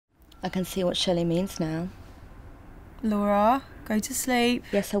I can see what Shelley means now. Laura, go to sleep.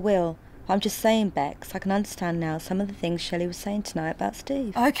 Yes, I will. I'm just saying, Bex, I can understand now some of the things Shelley was saying tonight about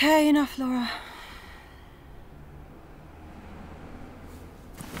Steve. OK, enough, Laura.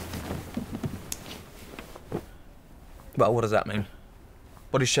 Well, what does that mean?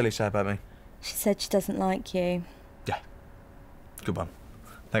 What did Shelley say about me? She said she doesn't like you. Yeah. Good one.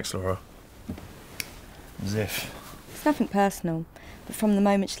 Thanks, Laura. As if. It's nothing personal, but from the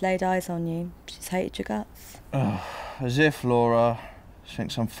moment she laid eyes on you, she's hated your guts. Oh, as if, Laura. She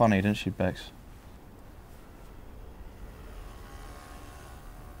thinks I'm funny, doesn't she, Bex?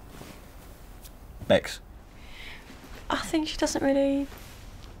 Bex. I think she doesn't really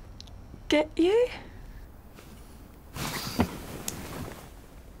get you.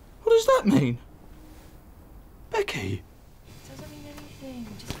 What does that mean? Becky? It doesn't mean anything.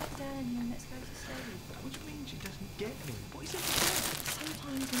 Just sit down and let's go to sleep. What do you mean she doesn't get me? What is it?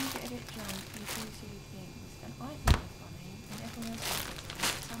 Sometimes when you get a bit drunk, you do silly things, and I think they're funny, and everyone else thinks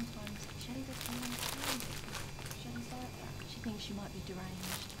they're funny. Sometimes Shelley doesn't understand it. Shelley's like that. She thinks she might be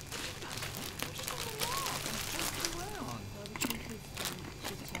deranged. I'm just having a laugh. I'm joking around. Well, the truth is,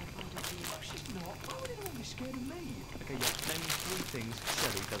 she's terrified of you. No, she's not. Why would anyone be scared of me? Okay, yeah, name me 3 things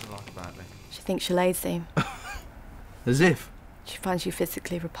Shelley doesn't like about me. She thinks you're lazy. As if. She finds you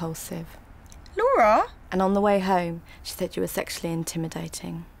physically repulsive. Laura? And on the way home, she said you were sexually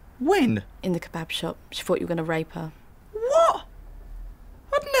intimidating. When? In the kebab shop. She thought you were going to rape her. What?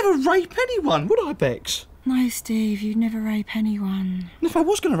 I'd never rape anyone, would I, Bex? No, Steve, you'd never rape anyone. And if I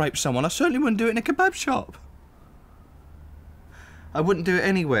was going to rape someone, I certainly wouldn't do it in a kebab shop. I wouldn't do it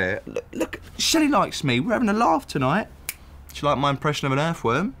anywhere. Look, Shelley likes me. We're having a laugh tonight. She liked my impression of an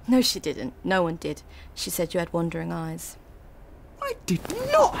earthworm. No, she didn't. No one did. She said you had wandering eyes. I did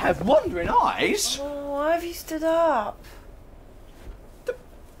not have wandering eyes. Oh, why have you stood up?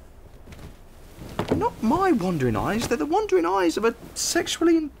 Not my wandering eyes. They're the wandering eyes of a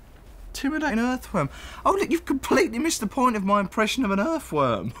sexually intimidating earthworm. Oh, look, you've completely missed the point of my impression of an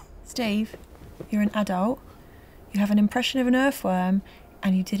earthworm. Steve, you're an adult. You have an impression of an earthworm,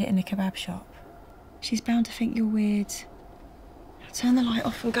 and you did it in a kebab shop. She's bound to think you're weird. Turn the light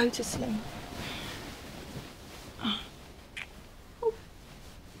off and go to sleep. Oh,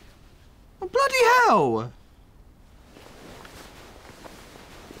 bloody hell!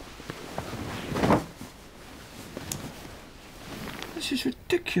 This is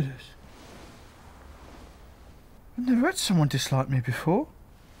ridiculous. I've never had someone dislike me before.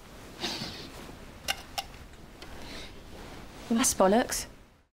 Well, that's bollocks.